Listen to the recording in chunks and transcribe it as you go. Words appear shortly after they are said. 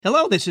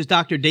Hello, this is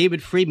Dr.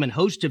 David Friedman,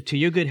 host of To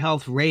Your Good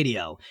Health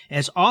Radio.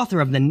 As author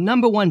of the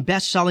 #1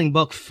 best-selling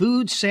book,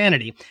 Food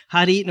Sanity,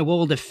 How to Eat in a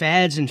World of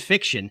Fads and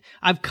Fiction,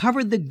 I've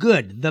covered the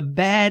good, the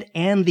bad,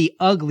 and the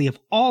ugly of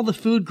all the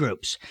food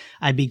groups.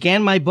 I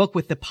began my book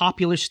with the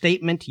popular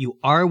statement, "You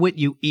are what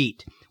you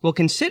eat." Well,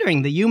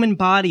 considering the human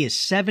body is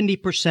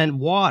 70%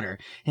 water,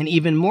 an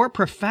even more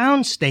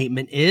profound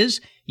statement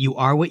is, "You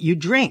are what you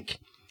drink."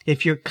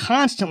 If you're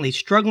constantly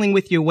struggling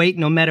with your weight,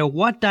 no matter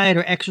what diet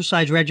or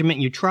exercise regimen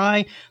you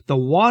try, the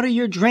water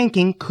you're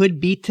drinking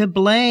could be to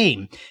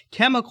blame.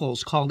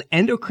 Chemicals called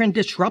endocrine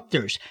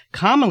disruptors,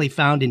 commonly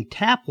found in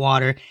tap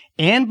water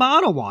and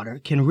bottled water,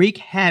 can wreak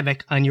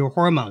havoc on your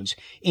hormones,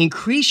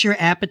 increase your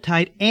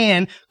appetite,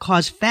 and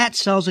cause fat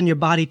cells in your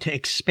body to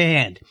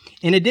expand.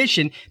 In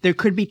addition, there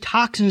could be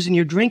toxins in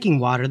your drinking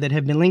water that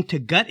have been linked to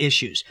gut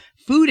issues,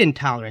 food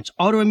intolerance,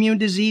 autoimmune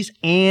disease,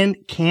 and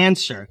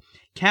cancer.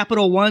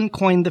 Capital One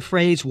coined the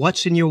phrase,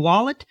 "What's in your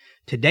wallet?"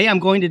 Today I'm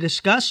going to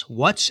discuss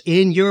what's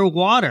in your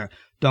water.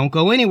 Don't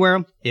go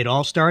anywhere. It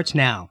all starts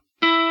now.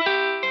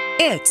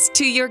 It's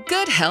To Your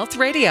Good Health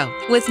Radio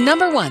with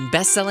 #1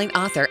 best-selling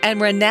author and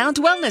renowned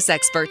wellness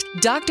expert,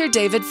 Dr.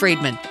 David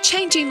Friedman.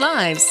 Changing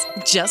lives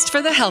just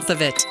for the health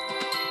of it.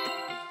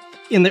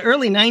 In the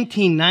early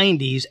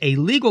 1990s, a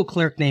legal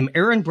clerk named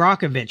Erin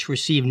Brockovich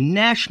received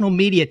national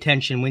media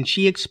attention when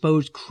she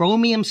exposed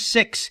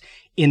chromium-6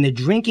 in the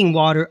drinking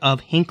water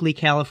of Hinckley,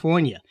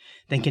 California.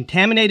 Then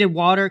contaminated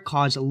water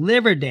caused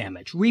liver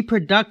damage,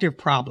 reproductive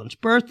problems,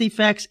 birth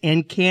defects,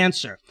 and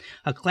cancer.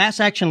 A class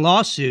action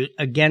lawsuit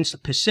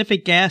against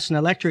Pacific Gas and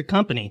Electric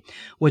Company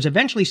was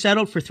eventually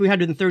settled for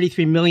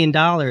 $333 million,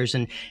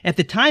 and at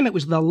the time it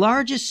was the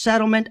largest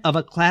settlement of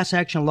a class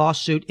action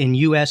lawsuit in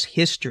U.S.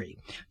 history.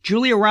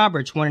 Julia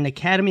Roberts won an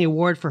Academy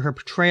Award for her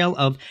portrayal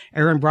of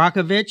Erin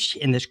Brockovich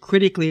in this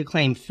critically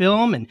acclaimed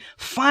film, and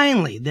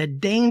finally, the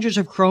dangers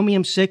of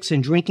chromium-6 in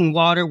drinking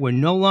water were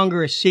no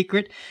longer a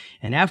secret.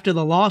 And after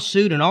the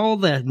lawsuit and all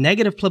the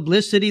negative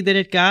publicity that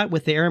it got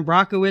with the Erin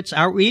Brockovich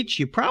outreach,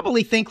 you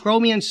probably think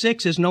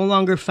chromium-6 is no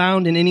longer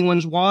found in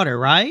anyone's water,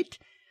 right?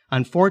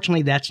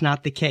 Unfortunately, that's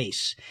not the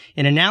case.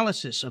 An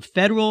analysis of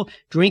federal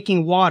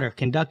drinking water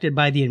conducted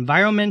by the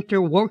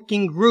Environmental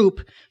Working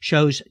Group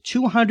shows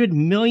 200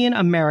 million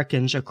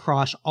Americans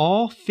across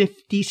all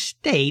 50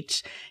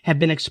 states have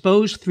been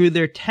exposed through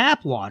their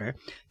tap water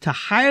to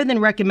higher than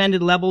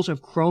recommended levels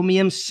of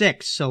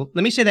chromium-6. So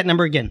let me say that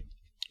number again.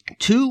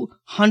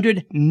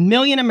 200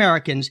 million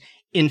Americans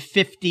in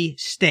 50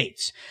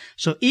 states.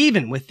 So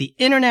even with the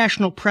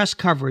international press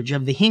coverage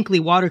of the Hinckley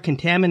water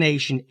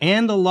contamination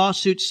and the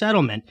lawsuit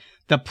settlement,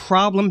 the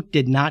problem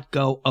did not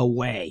go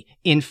away.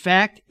 In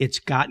fact, it's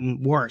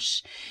gotten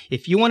worse.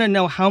 If you want to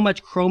know how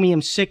much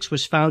chromium-6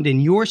 was found in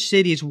your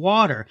city's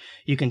water,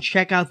 you can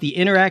check out the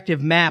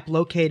interactive map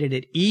located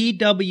at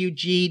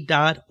ewg.org.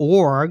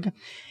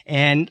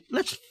 And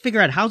let's figure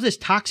out, how's this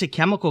toxic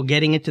chemical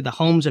getting into the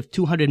homes of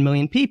 200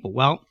 million people?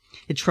 Well,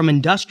 it's from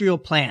industrial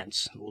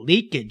plants,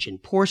 leakage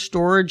and poor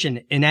storage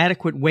and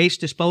inadequate waste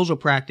disposal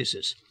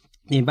practices.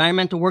 The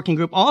Environmental Working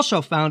Group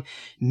also found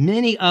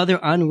many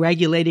other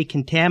unregulated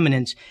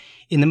contaminants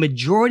in the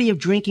majority of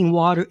drinking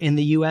water in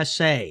the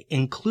USA,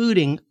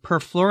 including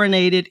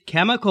perfluorinated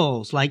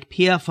chemicals like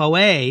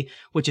PFOA,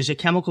 which is a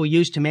chemical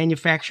used to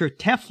manufacture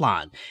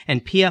Teflon,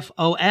 and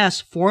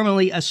PFOS,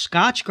 formerly a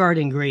Scotchgard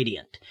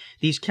ingredient.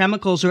 These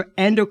chemicals are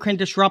endocrine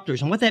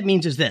disruptors, and what that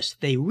means is this: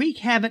 they wreak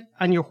havoc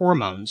on your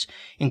hormones,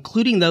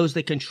 including those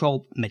that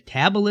control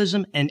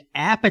metabolism and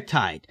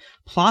appetite.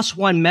 PLOS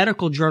ONE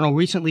Medical Journal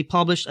recently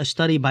published a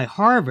study by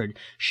Harvard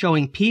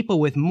showing people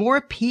with more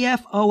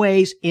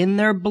PFOAs in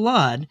their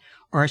blood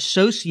are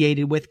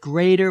associated with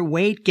greater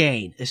weight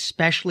gain,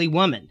 especially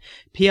women.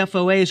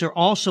 PFOAs are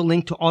also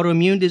linked to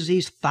autoimmune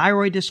disease,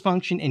 thyroid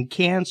dysfunction, and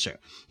cancer.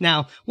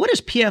 Now, what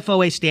does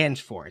PFOA stand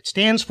for? It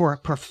stands for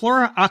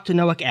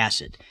perfluorooctanoic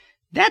acid.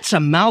 That's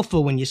a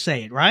mouthful when you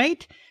say it,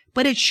 right?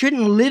 But it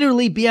shouldn't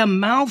literally be a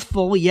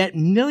mouthful, yet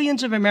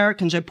millions of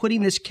Americans are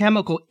putting this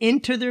chemical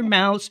into their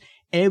mouths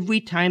every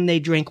time they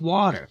drink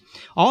water.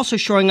 Also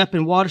showing up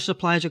in water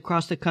supplies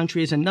across the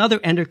country is another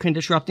endocrine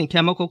disrupting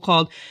chemical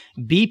called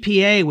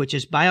BPA, which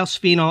is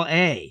bisphenol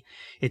A.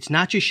 It's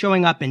not just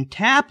showing up in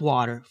tap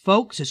water,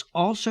 folks, it's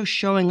also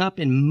showing up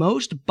in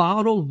most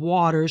bottled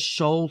waters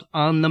sold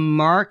on the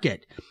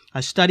market.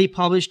 A study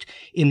published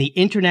in the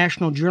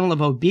International Journal of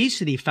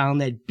Obesity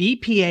found that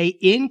BPA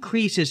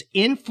increases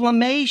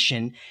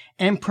inflammation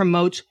and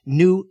promotes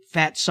new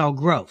fat cell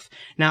growth.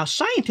 Now,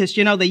 scientists,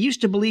 they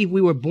used to believe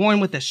we were born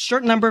with a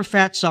certain number of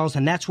fat cells,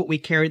 and that's what we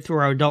carried through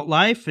our adult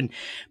life. And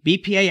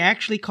BPA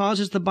actually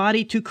causes the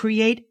body to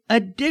create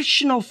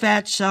additional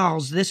fat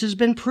cells. This has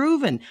been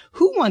proven.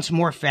 Who wants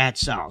more fat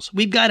cells?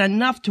 We've got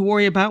enough to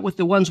worry about with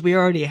the ones we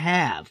already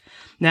have.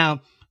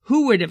 Now,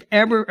 who would have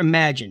ever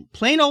imagined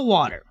plain old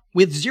water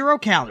with 0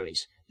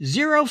 calories,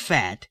 0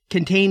 fat,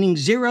 containing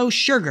 0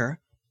 sugar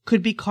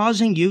could be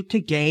causing you to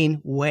gain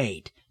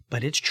weight?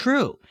 But it's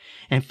true.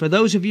 And for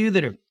those of you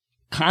that are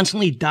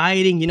constantly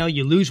dieting,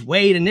 you lose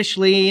weight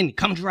initially and it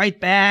comes right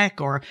back.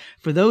 Or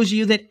for those of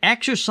you that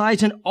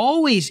exercise and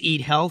always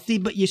eat healthy,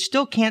 but you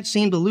still can't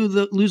seem to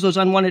lose those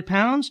unwanted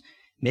pounds,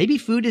 maybe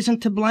food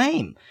isn't to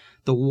blame.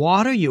 The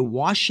water you're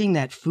washing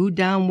that food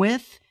down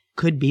with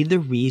could be the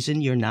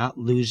reason you're not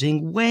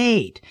losing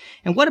weight.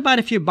 And what about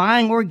if you're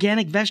buying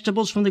organic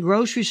vegetables from the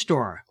grocery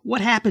store?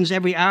 What happens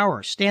every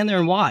hour? Stand there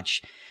and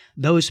watch.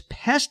 Those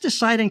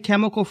pesticide and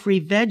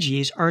chemical-free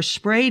veggies are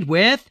sprayed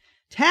with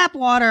tap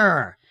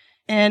water.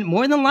 And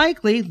more than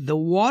likely, the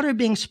water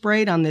being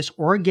sprayed on this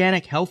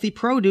organic, healthy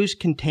produce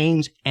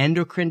contains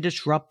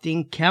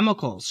endocrine-disrupting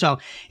chemicals. So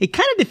it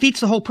kind of defeats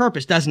the whole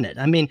purpose, doesn't it?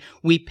 I mean,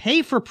 we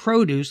pay for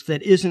produce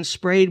that isn't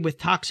sprayed with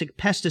toxic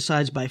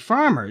pesticides by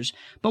farmers,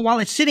 but while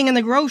it's sitting in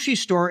the grocery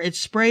store, it's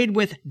sprayed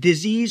with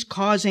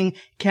disease-causing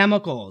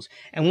chemicals.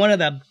 And one of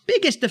the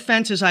biggest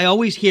defenses I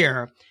always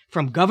hear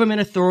from government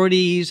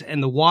authorities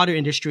and the water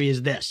industry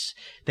is this.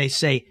 They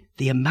say,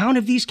 the amount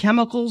of these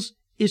chemicals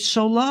is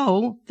so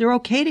low, they're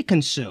okay to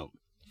consume.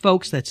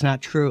 Folks, that's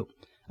not true.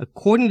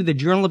 According to the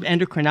Journal of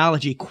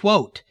Endocrinology,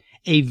 quote,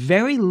 a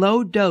very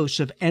low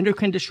dose of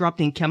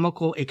endocrine-disrupting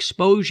chemical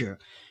exposure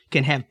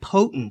can have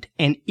potent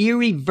and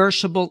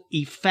irreversible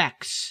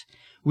effects.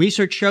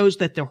 Research shows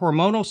that the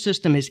hormonal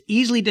system is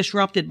easily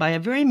disrupted by a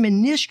very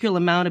minuscule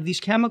amount of these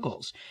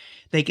chemicals.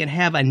 They can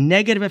have a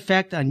negative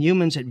effect on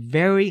humans at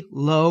very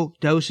low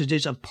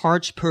dosages of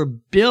parts per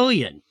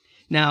billion.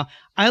 Now,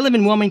 I live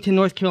in Wilmington,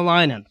 North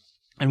Carolina.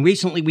 And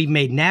recently we've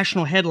made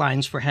national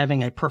headlines for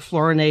having a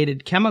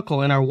perfluorinated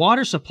chemical in our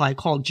water supply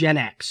called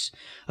Gen-X.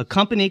 A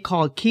company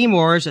called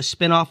Chemours, a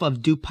spinoff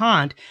of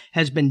DuPont,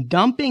 has been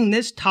dumping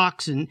this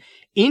toxin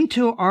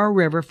into our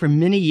river for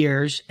many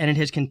years, and it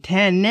has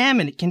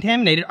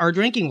contaminated our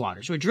drinking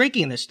water. So we're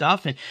drinking this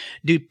stuff, and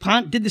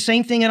DuPont did the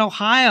same thing in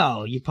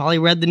Ohio. You probably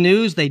read the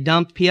news. They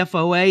dumped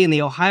PFOA in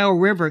the Ohio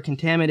River,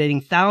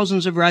 contaminating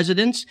thousands of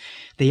residents.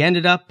 They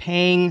ended up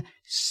paying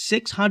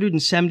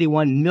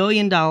 $671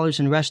 million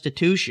in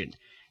restitution.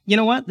 You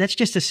know what? That's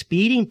just a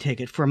speeding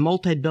ticket for a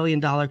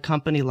multi-billion-dollar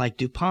company like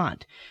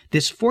DuPont.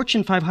 This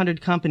Fortune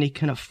 500 company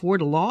can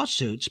afford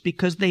lawsuits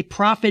because they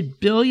profit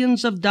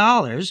billions of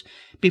dollars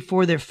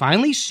before they're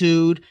finally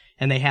sued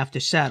and they have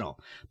to settle.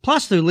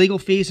 Plus their legal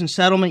fees and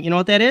settlement, you know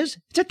what that is?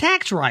 It's a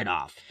tax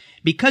write-off.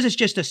 Because it's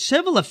just a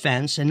civil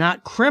offense and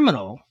not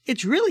criminal,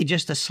 it's really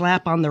just a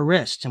slap on the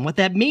wrist. And what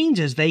that means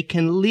is they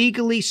can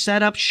legally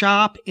set up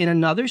shop in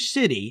another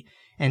city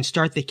and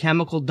start the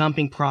chemical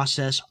dumping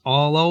process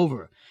all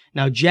over.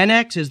 Now,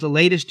 Gen-X is the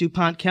latest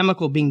DuPont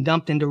chemical being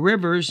dumped into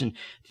rivers, and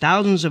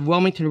thousands of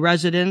Wilmington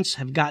residents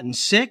have gotten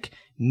sick.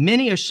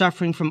 Many are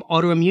suffering from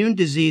autoimmune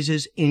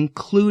diseases,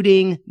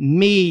 including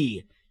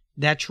me.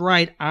 That's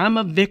right, I'm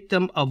a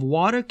victim of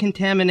water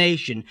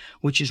contamination,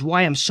 which is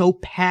why I'm so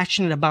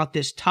passionate about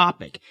this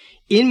topic.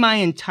 In my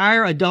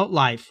entire adult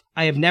life,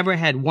 I have never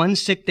had one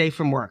sick day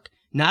from work.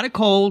 Not a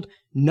cold,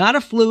 not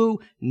a flu,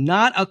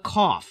 not a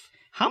cough.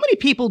 How many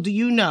people do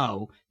you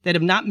know that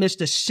have not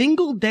missed a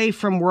single day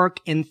from work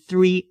in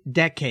 3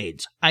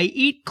 decades? I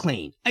eat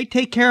clean. I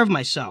take care of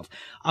myself.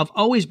 I've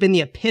always been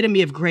the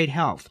epitome of great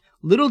health.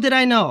 Little did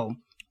I know,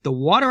 the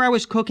water I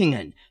was cooking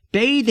in,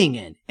 bathing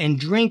in, and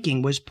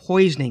drinking was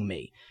poisoning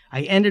me.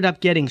 I ended up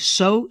getting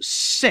so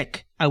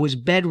sick, I was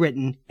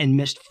bedridden and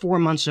missed 4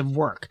 months of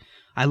work.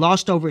 I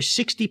lost over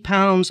 60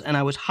 pounds and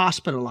I was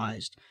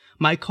hospitalized.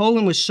 My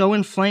colon was so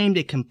inflamed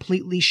it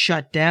completely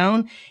shut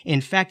down.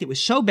 In fact, it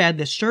was so bad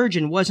the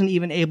surgeon wasn't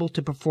even able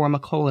to perform a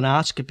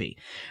colonoscopy.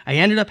 I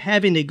ended up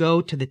having to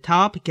go to the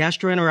top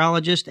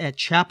gastroenterologist at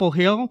Chapel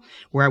Hill,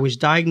 where I was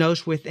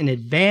diagnosed with an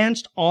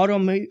advanced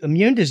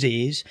autoimmune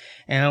disease.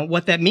 And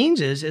what that means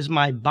is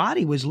my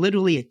body was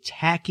literally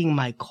attacking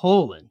my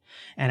colon.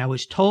 And I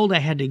was told I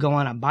had to go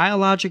on a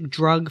biologic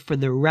drug for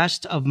the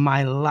rest of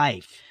my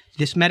life.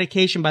 This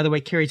medication, by the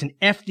way, carries an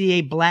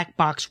FDA black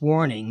box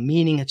warning,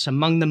 meaning it's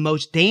among the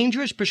most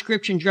dangerous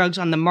prescription drugs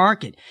on the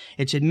market.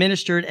 It's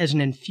administered as an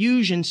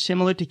infusion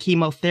similar to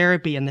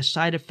chemotherapy, and the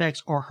side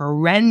effects are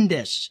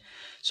horrendous.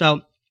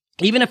 So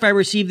even if I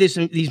received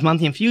these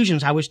monthly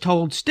infusions, I was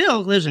told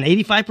still there's an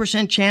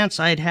 85% chance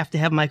I'd have to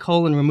have my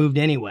colon removed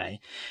anyway.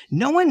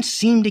 No one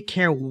seemed to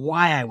care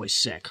why I was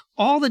sick.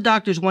 All the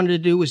doctors wanted to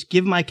do was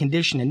give my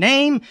condition a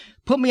name,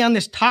 put me on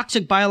this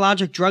toxic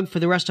biologic drug for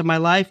the rest of my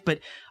life, but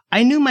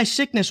I knew my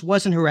sickness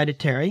wasn't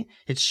hereditary.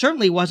 It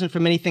certainly wasn't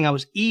from anything I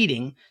was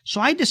eating, so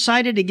I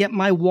decided to get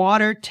my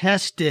water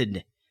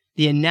tested.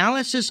 The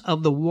analysis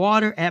of the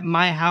water at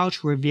my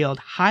house revealed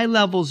high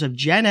levels of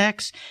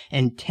Gen-X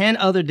and 10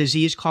 other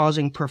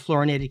disease-causing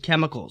perfluorinated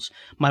chemicals.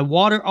 My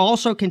water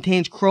also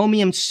contains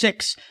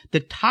chromium-6, the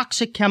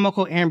toxic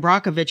chemical Aaron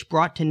Brockovich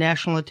brought to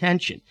national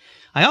attention.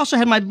 I also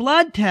had my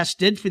blood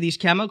tested for these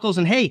chemicals,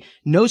 and hey,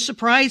 no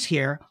surprise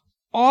here,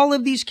 all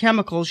of these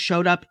chemicals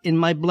showed up in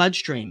my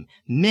bloodstream,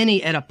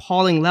 many at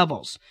appalling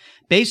levels.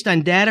 Based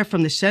on data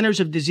from the Centers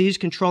of Disease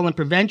Control and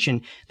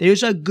Prevention,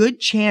 there's a good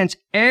chance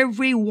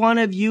every one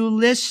of you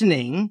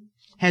listening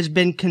has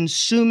been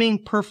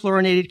consuming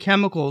perfluorinated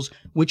chemicals,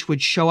 which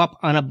would show up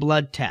on a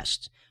blood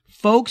test.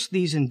 Folks,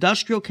 these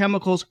industrial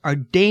chemicals are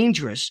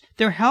dangerous.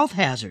 They're health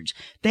hazards.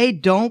 They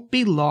don't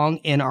belong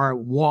in our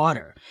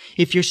water.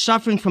 If you're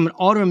suffering from an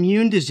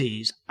autoimmune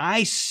disease,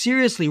 I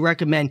seriously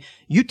recommend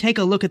you take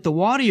a look at the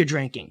water you're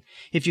drinking.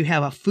 If you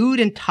have a food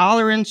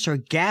intolerance or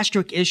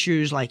gastric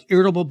issues like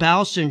irritable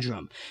bowel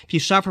syndrome, if you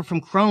suffer from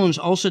Crohn's,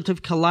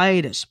 ulcerative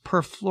colitis,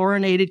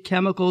 perfluorinated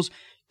chemicals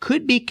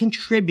could be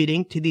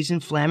contributing to these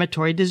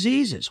inflammatory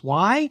diseases.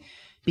 Why?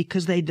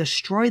 Because they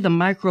destroy the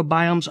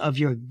microbiomes of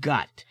your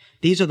gut.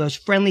 These are those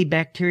friendly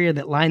bacteria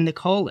that line the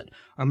colon.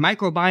 Our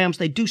microbiomes,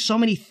 they do so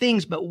many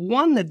things, but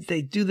one that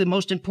they do the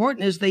most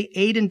important is they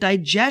aid in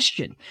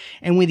digestion.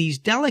 And when these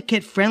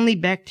delicate, friendly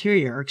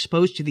bacteria are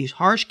exposed to these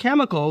harsh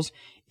chemicals,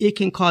 it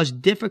can cause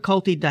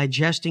difficulty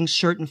digesting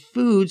certain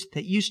foods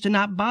that used to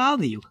not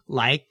bother you,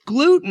 like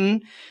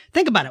gluten.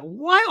 Think about it.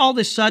 Why all of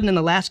a sudden in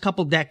the last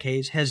couple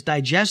decades has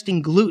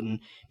digesting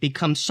gluten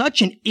become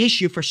such an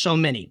issue for so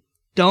many?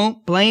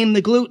 Don't blame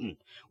the gluten.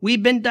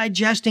 We've been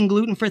digesting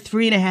gluten for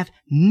 3.5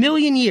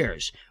 million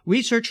years.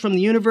 Research from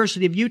the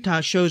University of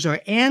Utah shows our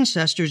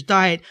ancestors'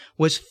 diet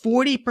was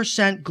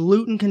 40%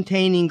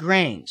 gluten-containing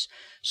grains.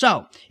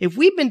 So, if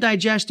we've been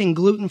digesting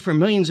gluten for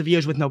millions of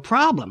years with no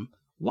problem,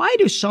 why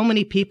do so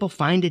many people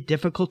find it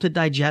difficult to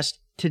digest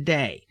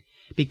today?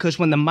 Because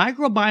when the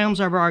microbiomes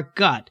of our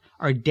gut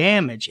are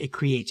damaged, it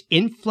creates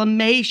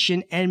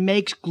inflammation and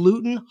makes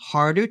gluten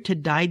harder to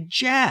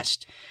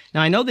digest.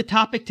 Now, I know the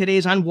topic today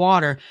is on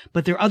water,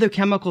 but there are other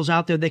chemicals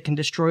out there that can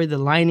destroy the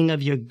lining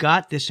of your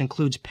gut. This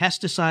includes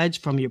pesticides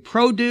from your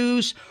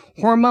produce,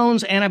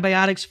 hormones,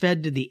 antibiotics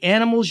fed to the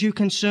animals you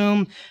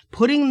consume.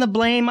 Putting the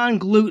blame on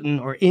gluten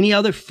or any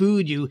other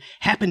food you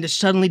happen to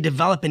suddenly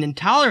develop an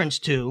intolerance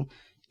to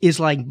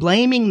is like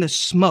blaming the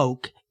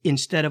smoke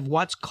instead of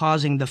what's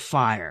causing the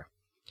fire.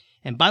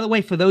 And by the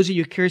way, for those of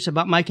you curious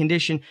about my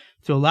condition,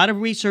 through a lot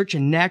of research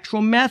and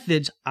natural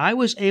methods, I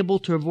was able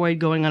to avoid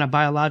going on a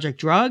biologic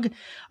drug.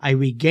 I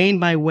regained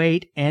my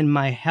weight and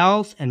my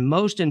health, and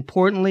most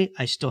importantly,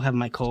 I still have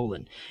my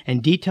colon.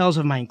 And details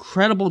of my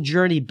incredible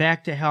journey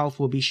back to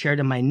health will be shared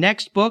in my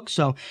next book,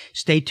 so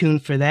stay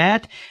tuned for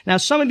that. Now,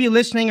 some of you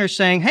listening are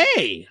saying,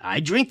 hey, I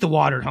drink the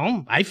water at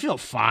home. I feel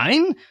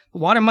fine.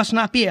 Water must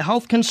not be a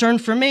health concern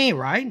for me,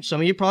 right?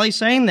 Some of you are probably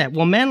saying that.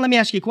 Well, men, let me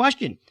ask you a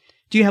question.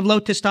 Do you have low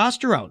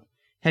testosterone?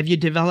 Have you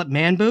developed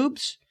man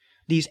boobs?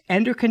 These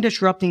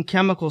endocrine-disrupting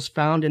chemicals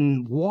found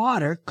in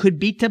water could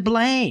be to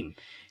blame.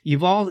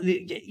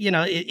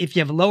 If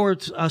you have a lower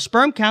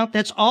sperm count,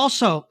 that's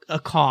also a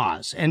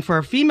cause. And for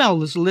our female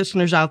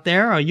listeners out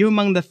there, are you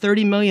among the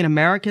 30 million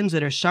Americans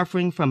that are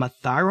suffering from a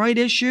thyroid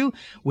issue,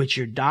 which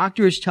your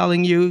doctor is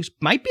telling you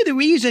might be the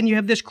reason you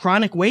have this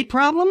chronic weight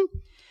problem?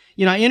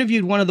 I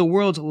interviewed one of the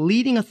world's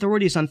leading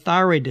authorities on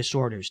thyroid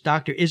disorders,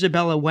 Dr.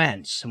 Isabella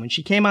Wentz. And when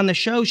she came on the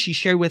show, she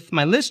shared with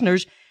my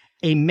listeners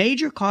a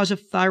major cause of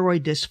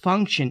thyroid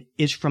dysfunction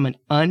is from an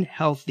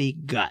unhealthy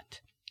gut.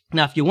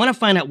 Now, if you want to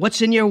find out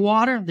what's in your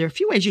water, there are a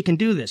few ways you can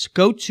do this.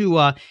 Go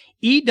to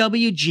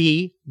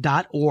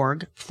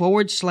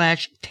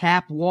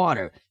ewg.org/tap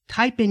water.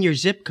 Type in your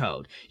zip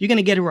code. You're going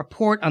to get a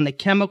report on the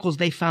chemicals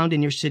they found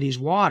in your city's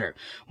water.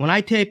 When I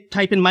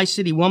type in my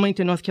city,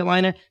 Wilmington, North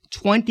Carolina,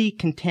 20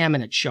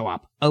 contaminants show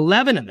up.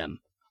 11 of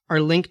them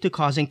are linked to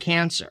causing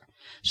cancer.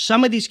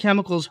 Some of these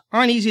chemicals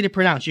aren't easy to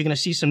pronounce. You're going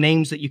to see some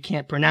names that you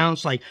can't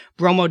pronounce, like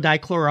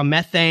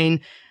bromodichloromethane.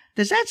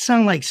 Does that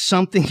sound like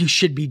something you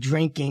should be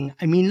drinking?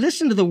 I mean,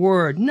 listen to the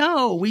word.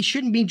 No, we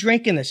shouldn't be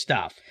drinking this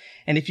stuff.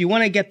 And if you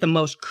want to get the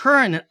most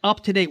current and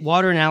up-to-date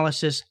water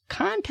analysis,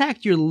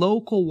 contact your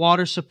local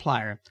water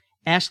supplier.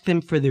 Ask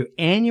them for their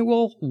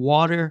annual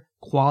water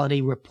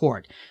quality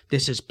report.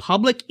 This is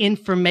public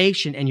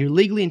information and you're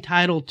legally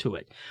entitled to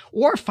it.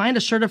 Or find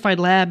a certified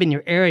lab in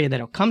your area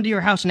that'll come to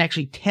your house and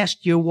actually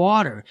test your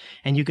water.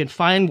 And you can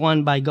find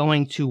one by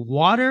going to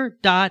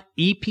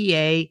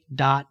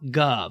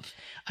water.epa.gov.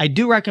 I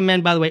do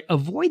recommend, by the way,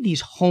 avoid these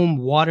home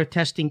water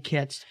testing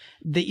kits.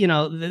 They're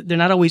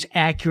not always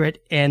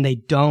accurate and they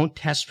don't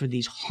test for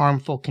these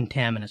harmful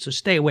contaminants. So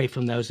stay away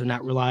from those. They're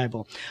not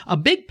reliable. A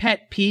big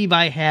pet peeve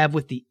I have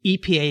with the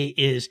EPA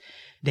is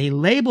they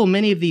label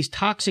many of these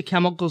toxic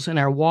chemicals in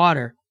our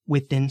water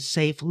within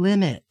safe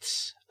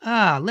limits.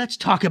 Let's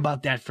talk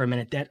about that for a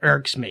minute. That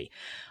irks me.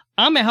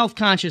 I'm a health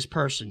conscious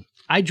person.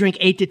 I drink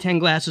 8 to 10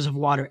 glasses of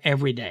water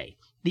every day.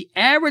 The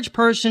average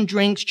person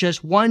drinks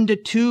just 1 to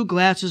 2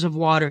 glasses of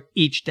water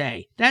each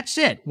day. That's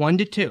it, 1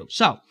 to 2.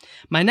 So,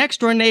 my next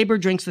door neighbor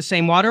drinks the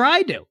same water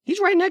I do. He's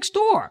right next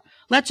door.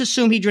 Let's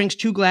assume he drinks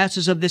 2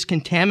 glasses of this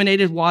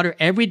contaminated water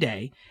every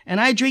day,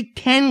 and I drink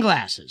 10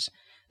 glasses.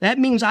 That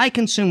means I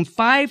consume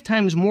 5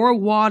 times more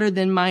water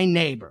than my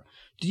neighbor.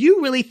 Do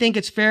you really think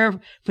it's fair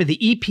for the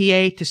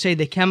EPA to say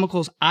the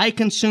chemicals I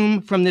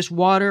consume from this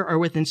water are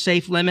within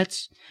safe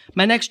limits?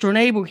 My next door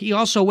neighbor, he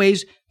also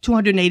weighs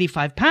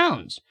 285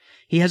 pounds.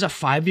 He has a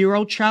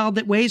 5-year-old child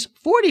that weighs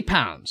 40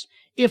 pounds.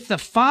 If the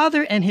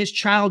father and his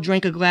child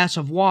drink a glass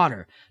of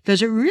water,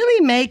 does it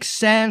really make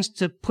sense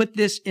to put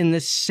this in the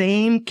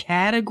same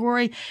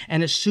category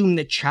and assume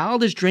the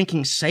child is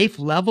drinking safe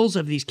levels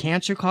of these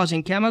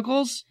cancer-causing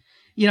chemicals?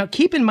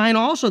 Keep in mind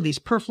also these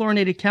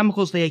perfluorinated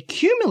chemicals, they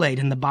accumulate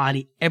in the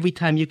body every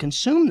time you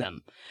consume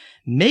them.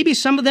 Maybe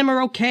some of them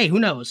are okay. Who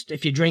knows?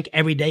 If you drink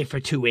every day for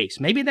 2 weeks,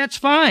 maybe that's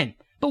fine.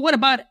 But what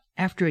about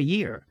after a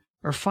year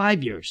or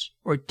 5 years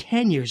or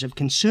 10 years of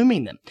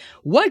consuming them?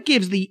 What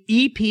gives the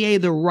EPA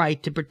the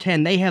right to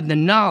pretend they have the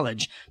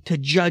knowledge to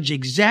judge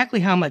exactly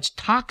how much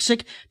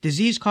toxic,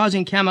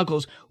 disease-causing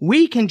chemicals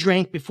we can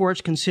drink before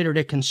it's considered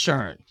a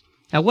concern?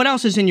 Now, what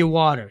else is in your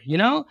water?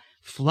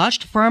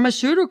 Flushed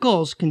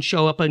pharmaceuticals can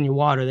show up in your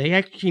water. They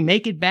actually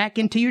make it back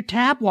into your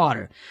tap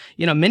water.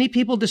 Many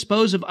people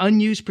dispose of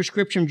unused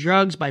prescription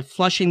drugs by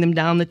flushing them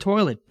down the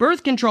toilet.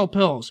 Birth control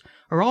pills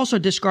are also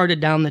discarded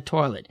down the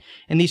toilet.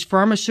 And these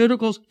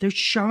pharmaceuticals, they're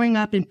showing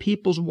up in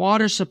people's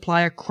water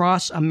supply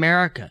across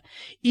America.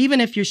 Even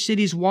if your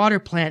city's water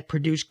plant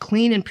produced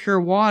clean and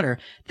pure water,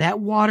 that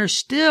water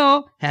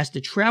still has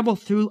to travel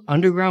through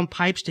underground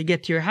pipes to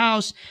get to your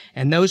house.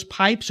 And those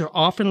pipes are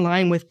often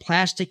lined with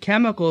plastic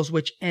chemicals,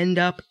 which end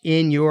up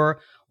in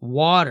your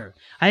water.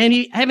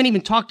 I haven't even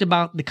talked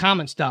about the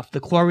common stuff, the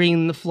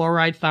chlorine, the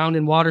fluoride found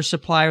in water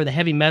supply, or the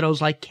heavy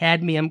metals like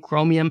cadmium,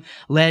 chromium,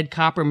 lead,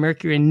 copper,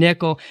 mercury, and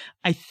nickel.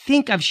 I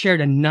think I've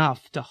shared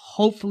enough to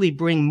hopefully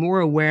bring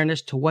more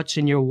awareness to what's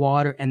in your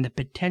water and the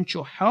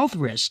potential health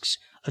risks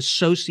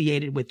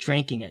associated with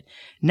drinking it.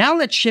 Now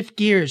let's shift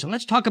gears and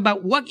let's talk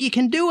about what you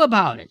can do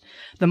about it.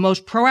 The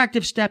most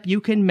proactive step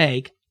you can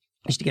make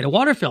is to get a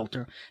water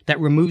filter that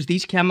removes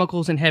these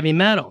chemicals and heavy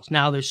metals.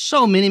 Now, there's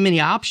so many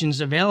options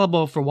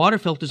available for water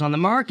filters on the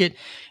market,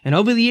 and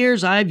over the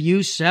years, I've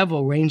used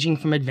several, ranging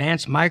from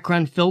advanced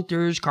micron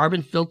filters,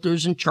 carbon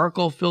filters, and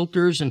charcoal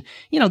filters, and,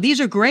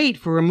 these are great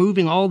for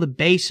removing all the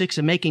basics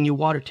and making your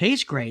water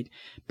taste great,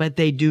 but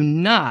they do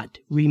not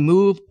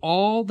remove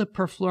all the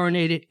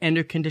perfluorinated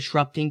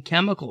endocrine-disrupting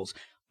chemicals.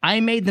 I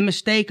made the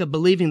mistake of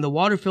believing the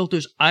water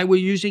filters I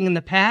was using in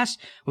the past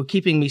were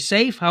keeping me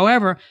safe.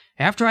 However,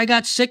 after I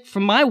got sick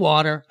from my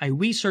water, I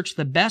researched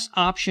the best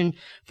option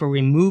for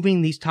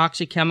removing these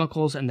toxic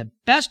chemicals, and the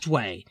best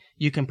way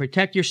you can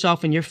protect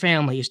yourself and your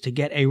family is to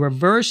get a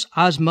reverse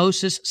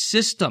osmosis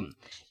system.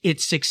 It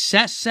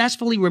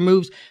successfully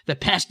removes the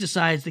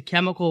pesticides, the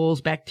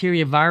chemicals,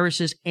 bacteria,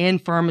 viruses,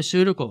 and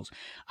pharmaceuticals.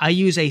 I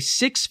use a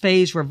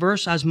 6-phase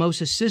reverse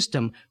osmosis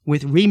system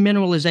with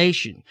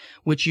remineralization,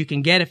 which you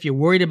can get if you're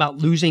worried about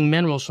losing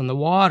minerals from the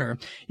water.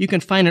 You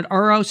can find an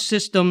RO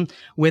system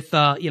with,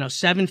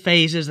 7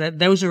 phases.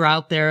 Those are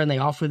out there, and they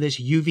offer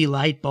this UV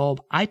light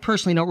bulb. I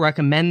personally don't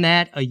recommend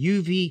that. A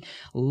UV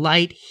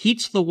light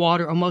heats the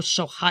water almost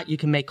so hot you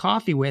can make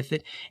coffee with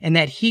it, and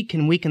that heat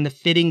can weaken the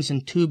fittings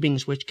and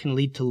tubings, which can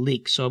lead to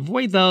leaks. So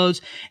avoid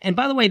those. And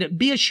by the way, to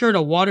be assured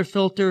a water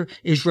filter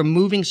is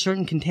removing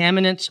certain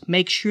contaminants,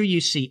 make sure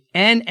you see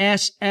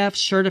NSF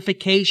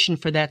certification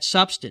for that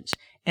substance.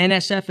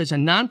 NSF is a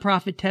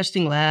nonprofit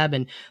testing lab,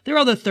 and there are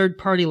other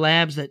third-party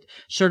labs that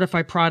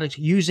certify products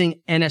using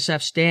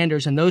NSF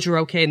standards, and those are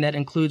okay, and that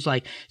includes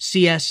like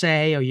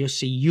CSA, or you'll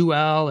see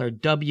UL or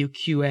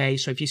WQA.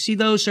 So if you see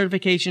those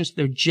certifications,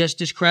 they're just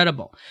as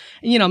credible.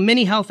 And,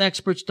 many health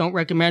experts don't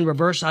recommend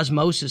reverse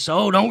osmosis.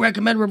 Oh, don't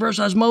recommend reverse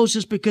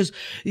osmosis because,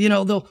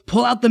 they'll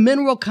pull out the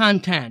mineral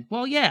content.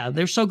 Well, yeah,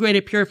 they're so great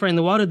at purifying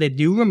the water, they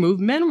do remove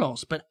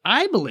minerals, but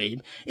I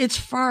believe it's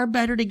far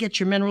better to get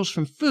your minerals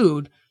from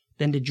food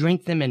than to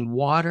drink them in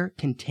water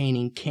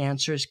containing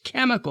cancerous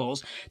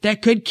chemicals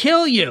that could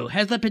kill you,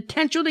 has the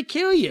potential to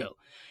kill you.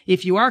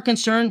 If you are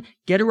concerned,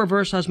 get a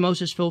reverse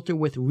osmosis filter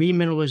with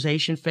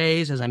remineralization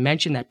phase. As I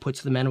mentioned, that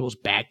puts the minerals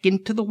back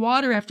into the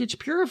water after it's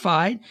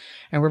purified.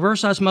 And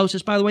reverse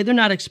osmosis, by the way, they're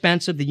not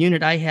expensive. The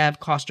unit I have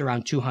cost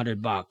around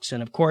 $200.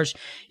 And of course,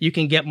 you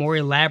can get more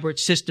elaborate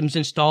systems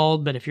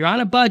installed. But if you're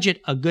on a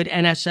budget, a good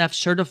NSF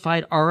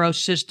certified RO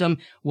system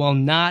will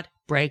not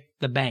break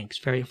the bank. It's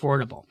very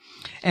affordable.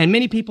 And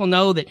many people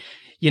know that,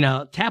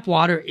 tap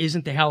water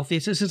isn't the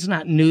healthiest. This is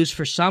not news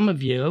for some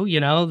of you,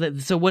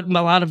 so what a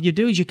lot of you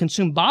do is you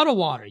consume bottled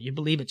water. You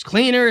believe it's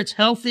cleaner, it's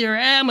healthier,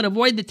 I'm going to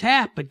avoid the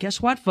tap. But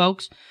guess what,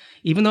 folks?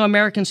 Even though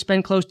Americans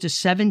spend close to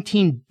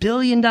 $17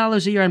 billion a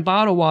year on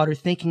bottled water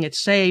thinking it's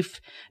safe,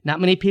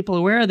 not many people are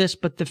aware of this,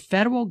 but the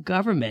federal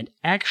government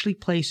actually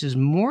places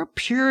more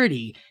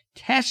purity,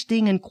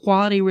 testing, and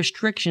quality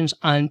restrictions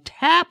on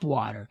tap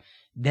water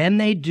than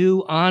they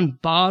do on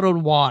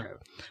bottled water.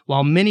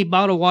 While many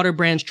bottled water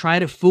brands try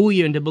to fool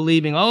you into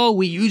believing,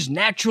 we use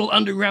natural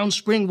underground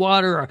spring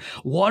water or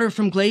water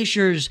from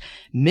glaciers,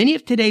 many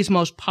of today's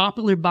most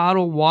popular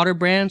bottled water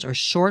brands are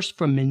sourced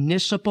from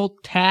municipal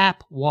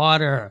tap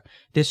water.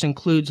 This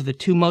includes the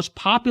 2 most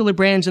popular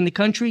brands in the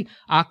country,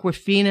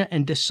 Aquafina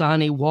and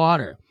Dasani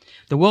Water.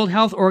 The World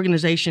Health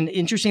Organization,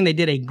 interesting, they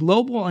did a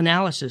global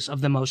analysis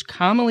of the most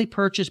commonly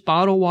purchased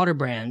bottled water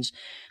brands.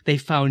 They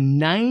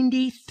found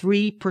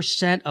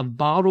 93% of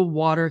bottled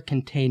water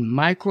contain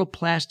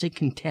microplastic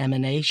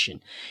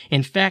contamination.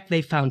 In fact,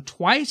 they found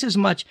twice as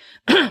much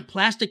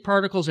plastic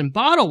particles in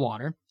bottled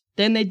water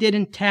than they did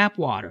in tap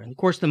water. And of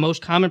course, the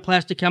most common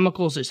plastic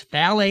chemicals is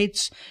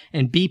phthalates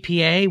and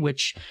BPA,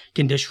 which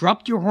can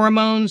disrupt your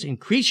hormones,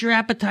 increase your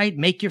appetite,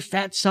 make your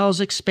fat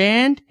cells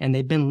expand, and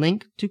they've been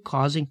linked to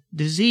causing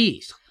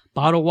disease.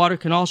 Bottled water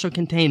can also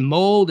contain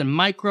mold and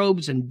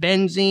microbes and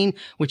benzene,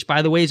 which,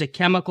 by the way, is a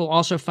chemical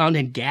also found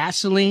in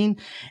gasoline,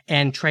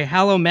 and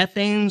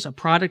trihalomethanes, a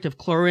product of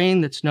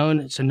chlorine it's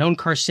a known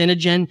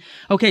carcinogen.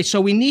 Okay, so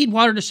we need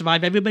water to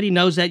survive. Everybody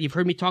knows that. You've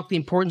heard me talk the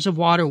importance of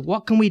water.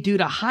 What can we do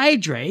to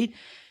hydrate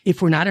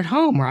if we're not at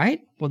home, right?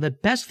 Well, the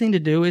best thing to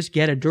do is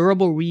get a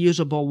durable,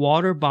 reusable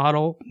water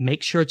bottle.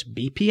 Make sure it's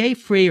BPA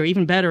free, or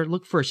even better,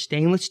 look for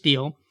stainless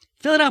steel.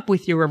 Fill it up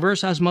with your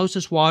reverse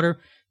osmosis water.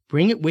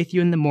 Bring it with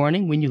you in the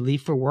morning when you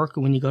leave for work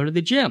or when you go to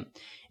the gym.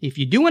 If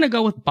you do want to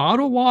go with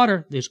bottled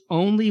water, there's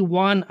only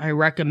one I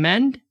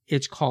recommend.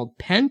 It's called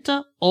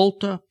Penta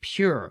Ultra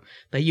Pure.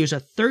 They use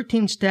a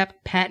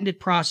 13-step patented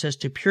process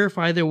to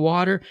purify their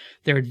water.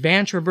 Their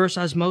advanced reverse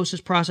osmosis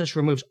process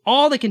removes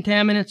all the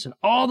contaminants and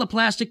all the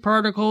plastic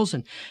particles.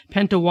 And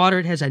Penta water,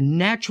 it has a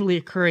naturally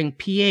occurring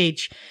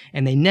pH,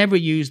 and they never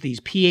use these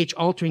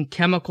pH-altering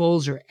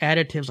chemicals or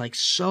additives like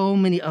so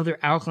many other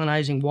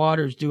alkalinizing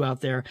waters do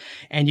out there.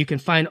 And you can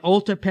find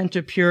Ultra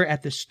Penta Pure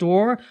at the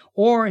store,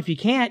 or if you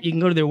can't, you can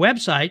go to their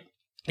website.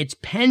 It's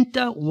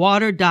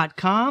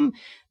pentawater.com.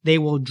 They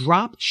will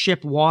drop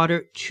ship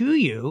water to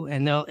you,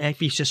 and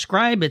if you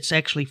subscribe, it's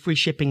actually free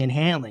shipping and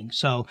handling.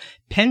 So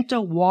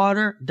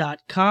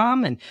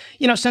pentawater.com. And,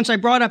 since I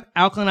brought up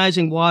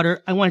alkalinizing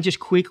water, I want to just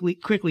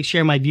quickly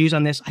share my views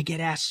on this. I get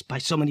asked by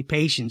so many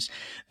patients,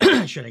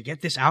 should I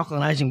get this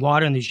alkalinizing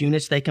water? And there's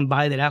units they can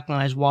buy that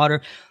alkalinize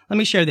water. Let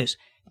me share this.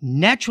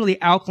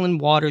 Naturally alkaline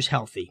water is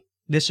healthy.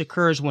 This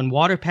occurs when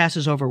water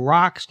passes over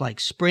rocks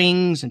like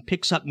springs and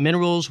picks up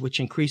minerals,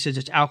 which increases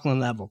its alkaline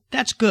level.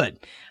 That's good.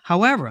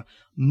 However,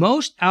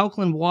 most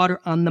alkaline water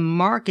on the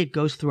market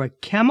goes through a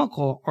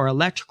chemical or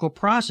electrical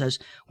process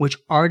which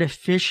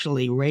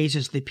artificially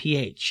raises the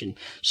pH. And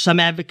some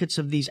advocates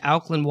of these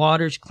alkaline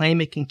waters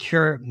claim it can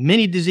cure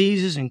many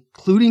diseases,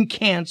 including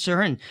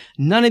cancer, and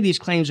none of these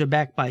claims are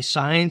backed by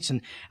science.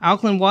 And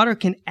alkaline water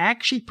can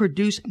actually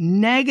produce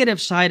negative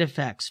side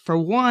effects. For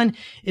one,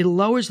 it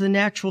lowers the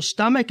natural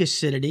stomach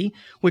acidity,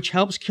 which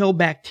helps kill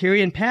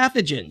bacteria and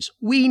pathogens.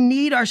 We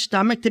need our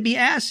stomach to be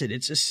acid.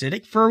 It's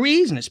acidic for a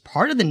reason. It's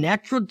part of the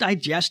natural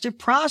digestive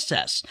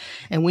process.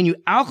 And when you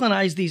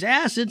alkalinize these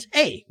acids,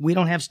 we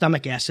don't have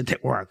stomach acid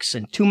that works.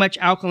 And too much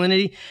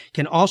alkalinity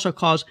can also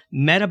cause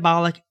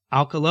metabolic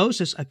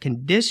alkalosis, a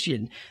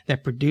condition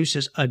that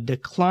produces a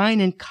decline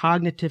in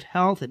cognitive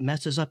health. It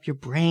messes up your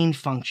brain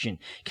function,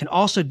 can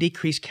also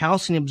decrease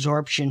calcium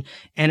absorption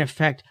and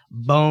affect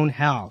bone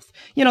health.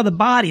 The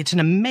body, it's an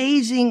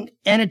amazing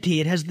entity.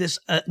 It has this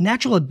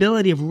natural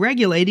ability of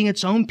regulating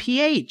its own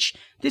pH.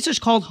 This is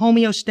called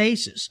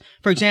homeostasis.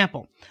 For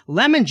example,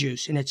 lemon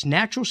juice in its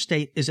natural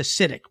state is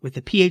acidic with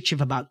a pH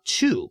of about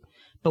 2.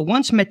 But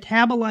once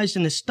metabolized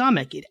in the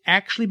stomach, it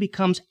actually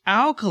becomes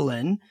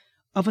alkaline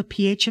of a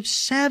pH of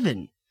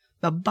 7.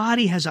 The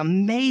body has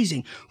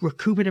amazing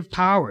recuperative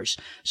powers.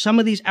 Some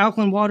of these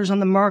alkaline waters on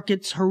the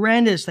market's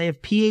horrendous. They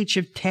have pH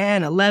of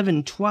 10,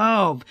 11,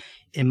 12.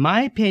 In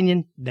my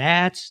opinion,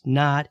 that's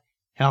not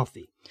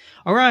healthy.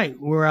 All right,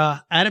 we're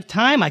out of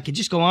time. I could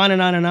just go on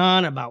and on and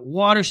on about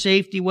water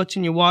safety, what's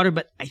in your water,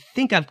 but I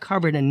think I've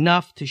covered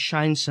enough to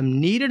shine some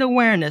needed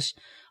awareness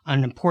on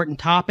an important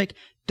topic.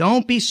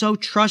 Don't be so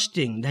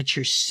trusting that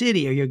your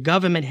city or your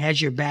government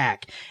has your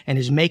back and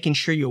is making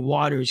sure your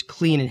water is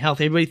clean and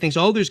healthy. Everybody thinks,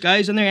 there's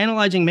guys in there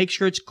analyzing, make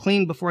sure it's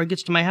clean before it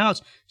gets to my house.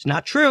 It's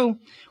not true.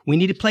 We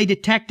need to play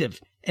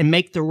detective and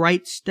make the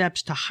right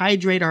steps to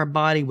hydrate our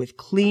body with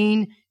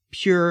clean,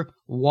 pure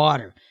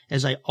water.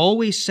 As I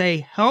always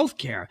say,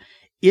 healthcare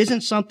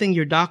isn't something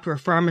your doctor or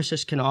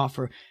pharmacist can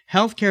offer.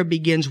 Healthcare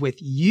begins with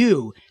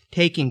you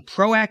taking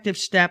proactive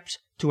steps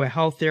to a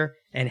healthier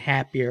and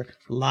happier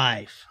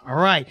life. All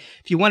right.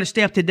 If you want to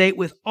stay up to date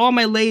with all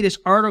my latest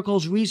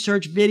articles,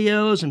 research,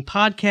 videos, and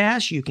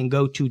podcasts, you can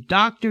go to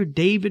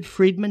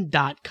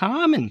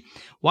drdavidfriedman.com. And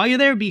while you're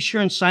there, be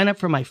sure and sign up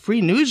for my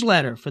free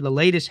newsletter for the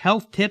latest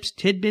health tips,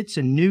 tidbits,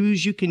 and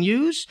news you can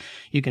use.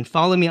 You can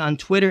follow me on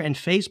Twitter and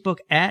Facebook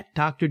at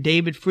Dr.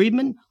 David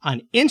Friedman.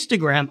 On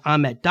Instagram,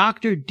 I'm at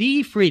Dr.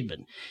 D.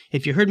 Friedman.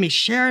 If you heard me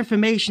share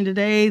information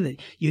today that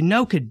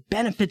could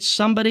benefit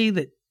somebody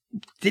that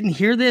didn't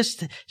hear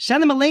this,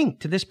 send them a link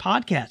to this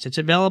podcast. It's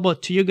available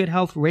at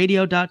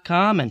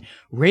toyourgoodhealthradio.com and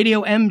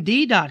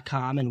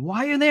radiomd.com. And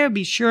while you're there,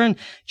 be sure and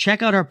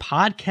check out our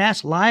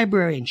podcast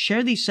library and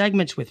share these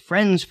segments with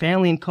friends,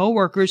 family, and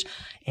coworkers,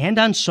 and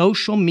on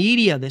social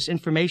media. This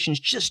information is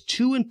just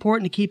too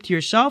important to keep to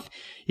yourself.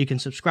 You can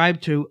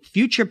subscribe to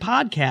future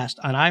podcasts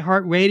on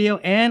iHeartRadio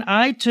and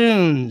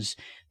iTunes.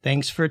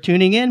 Thanks for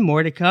tuning in.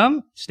 More to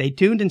come. Stay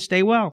tuned and stay well.